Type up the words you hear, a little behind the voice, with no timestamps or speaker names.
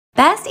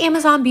Best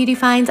Amazon beauty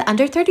finds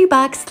under 30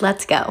 bucks,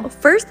 let's go.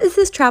 First is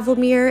this travel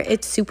mirror.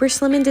 It's super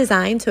slim in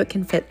design so it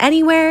can fit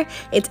anywhere.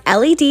 It's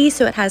LED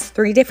so it has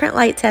 3 different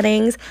light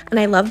settings, and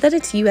I love that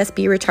it's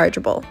USB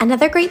rechargeable.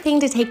 Another great thing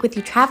to take with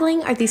you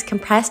traveling are these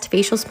compressed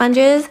facial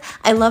sponges.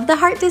 I love the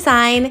heart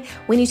design.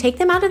 When you take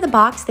them out of the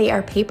box, they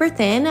are paper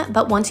thin,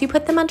 but once you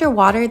put them under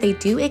water, they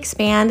do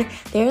expand.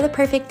 They're the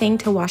perfect thing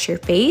to wash your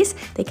face.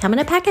 They come in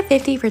a pack of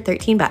 50 for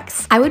 13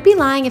 bucks. I would be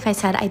lying if I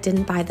said I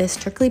didn't buy this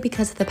strictly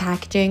because of the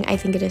packaging. I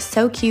think it is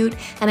so cute,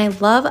 and I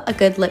love a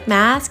good lip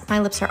mask. My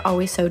lips are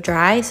always so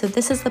dry, so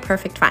this is the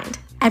perfect find.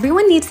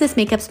 Everyone needs this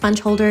makeup sponge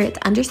holder. It's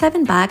under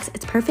 7 bucks.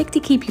 It's perfect to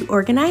keep you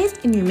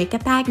organized and your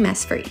makeup bag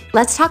mess-free.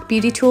 Let's talk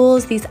beauty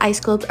tools. These ice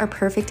globes are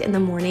perfect in the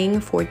morning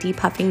for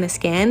depuffing the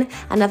skin.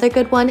 Another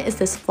good one is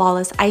this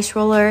flawless ice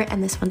roller,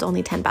 and this one's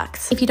only 10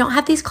 bucks. If you don't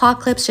have these claw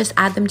clips, just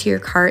add them to your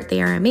cart.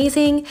 They are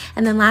amazing.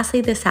 And then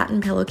lastly, this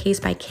satin pillowcase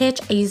by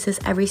Kitsch. I use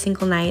this every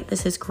single night.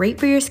 This is great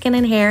for your skin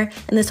and hair,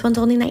 and this one's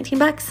only 19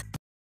 bucks.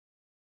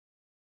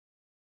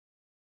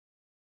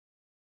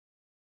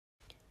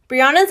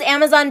 Brianna's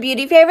Amazon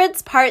Beauty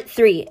Favorites Part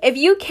 3. If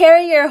you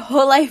carry your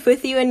whole life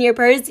with you in your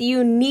purse,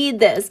 you need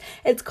this.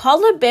 It's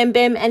called a Bim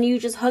Bim, and you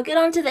just hook it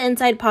onto the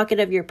inside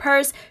pocket of your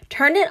purse,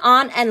 turn it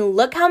on, and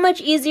look how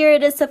much easier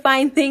it is to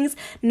find things.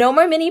 No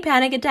more mini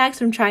panic attacks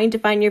from trying to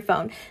find your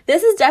phone.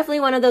 This is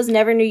definitely one of those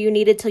never knew you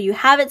needed till you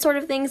have it sort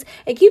of things.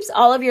 It keeps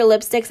all of your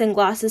lipsticks and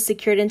glosses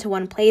secured into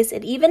one place.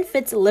 It even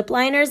fits lip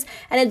liners,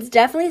 and it's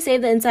definitely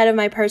saved the inside of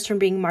my purse from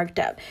being marked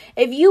up.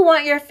 If you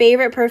want your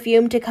favorite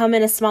perfume to come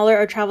in a smaller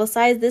or travel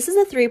size, this is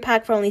a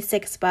 3-pack for only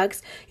 6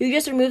 bucks. You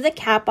just remove the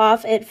cap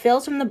off, it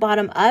fills from the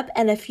bottom up,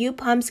 and a few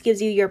pumps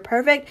gives you your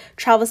perfect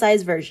travel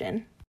size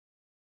version.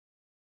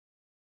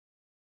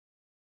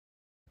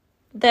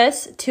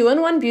 This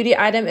 2-in-1 beauty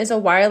item is a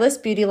wireless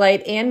beauty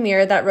light and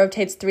mirror that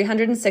rotates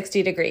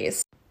 360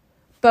 degrees.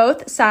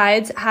 Both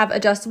sides have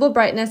adjustable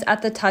brightness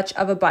at the touch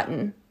of a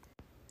button.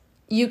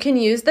 You can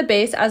use the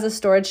base as a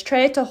storage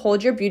tray to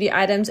hold your beauty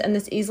items, and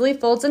this easily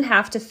folds in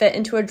half to fit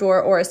into a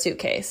drawer or a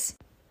suitcase.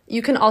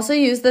 You can also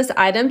use this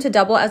item to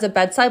double as a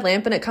bedside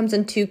lamp, and it comes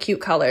in 2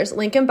 cute colors.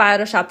 Link in bio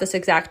to shop this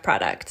exact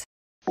product.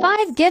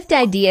 5 gift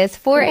ideas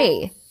for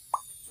a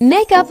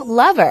makeup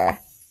lover.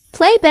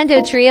 Play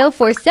Bento Trio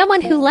for someone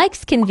who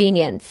likes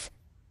convenience.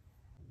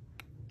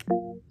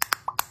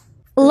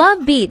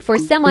 Love Beat for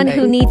someone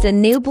who needs a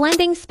new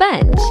blending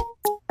sponge.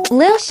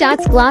 Lil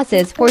Shots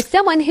Glosses for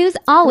someone who's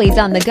always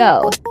on the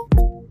go.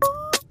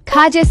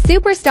 Kaja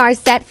Superstar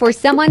Set for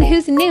someone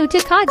who's new to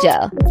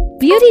Kaja.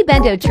 Beauty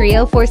Bento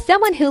Trio for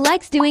someone who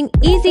likes doing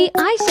easy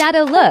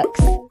eyeshadow looks.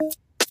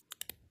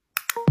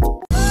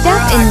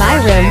 Stuff in my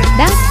room,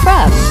 that's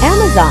from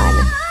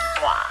Amazon.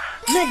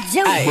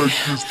 Ay,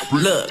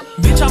 look,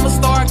 bitch, I'm a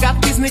star,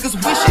 got these niggas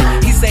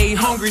wishing. He say he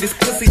hungry, this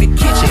pussy the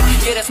kitchen.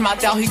 Yeah, that's my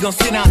doubt, he gon'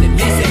 sit down and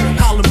listen.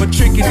 Call him a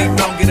trick and he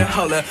gon' get a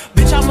holler.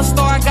 Bitch, I'm a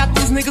star, got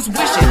these niggas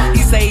wishing.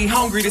 He say he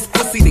hungry, this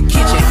pussy the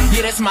kitchen.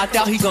 Yeah, that's my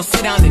doubt, he gon'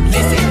 sit down and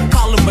listen.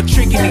 Call him a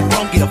trick and he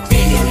gon' get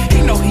offended.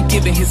 He know he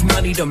giving his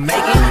money to make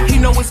it. He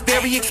know it's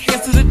very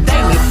expensive to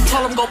date me.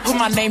 Tell him go put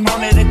my name on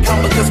that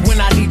account, because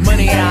when I need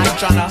money, I ain't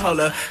tryna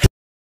holler.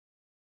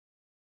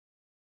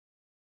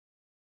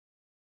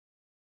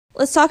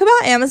 Let's talk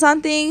about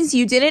Amazon things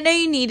you didn't know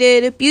you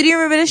needed. Beauty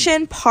Room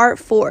Edition Part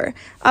 4.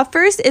 Up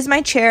first is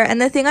my chair,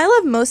 and the thing I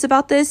love most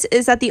about this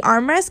is that the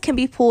armrest can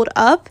be pulled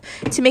up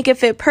to make it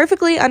fit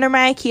perfectly under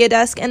my IKEA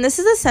desk, and this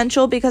is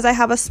essential because I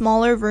have a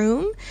smaller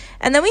room.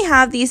 And then we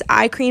have these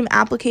eye cream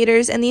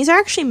applicators, and these are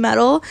actually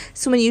metal,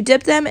 so when you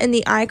dip them in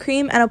the eye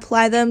cream and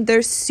apply them,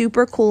 they're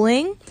super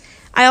cooling.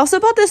 I also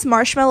bought this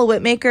marshmallow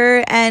whip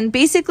maker, and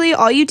basically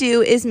all you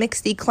do is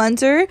mix the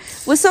cleanser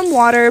with some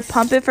water,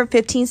 pump it for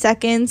 15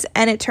 seconds,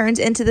 and it turns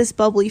into this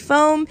bubbly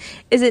foam.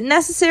 Is it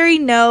necessary?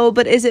 No,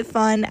 but is it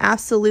fun?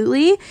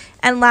 Absolutely.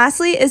 And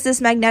lastly is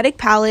this magnetic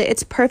palette.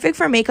 It's perfect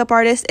for makeup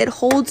artists. It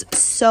holds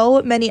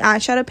so many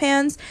eyeshadow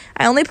pans.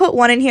 I only put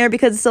one in here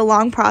because it's a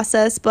long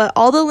process, but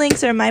all the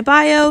links are in my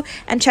bio,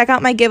 and check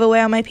out my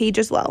giveaway on my page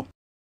as well.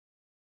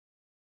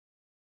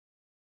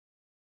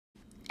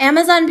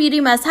 Amazon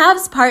Beauty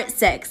Must-Haves Part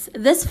 6.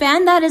 This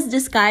fan that is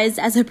disguised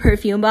as a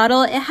perfume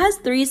bottle, it has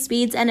 3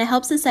 speeds and it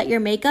helps to set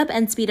your makeup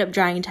and speed up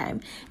drying time.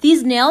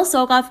 These nail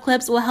soak-off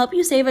clips will help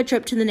you save a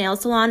trip to the nail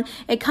salon.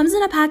 It comes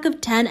in a pack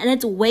of 10 and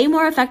it's way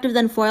more effective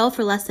than foil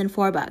for less than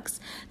 4 bucks.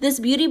 This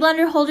beauty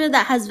blender holder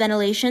that has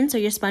ventilation so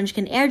your sponge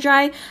can air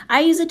dry. I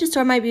use it to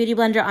store my beauty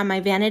blender on my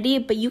vanity,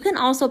 but you can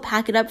also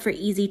pack it up for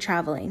easy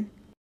traveling.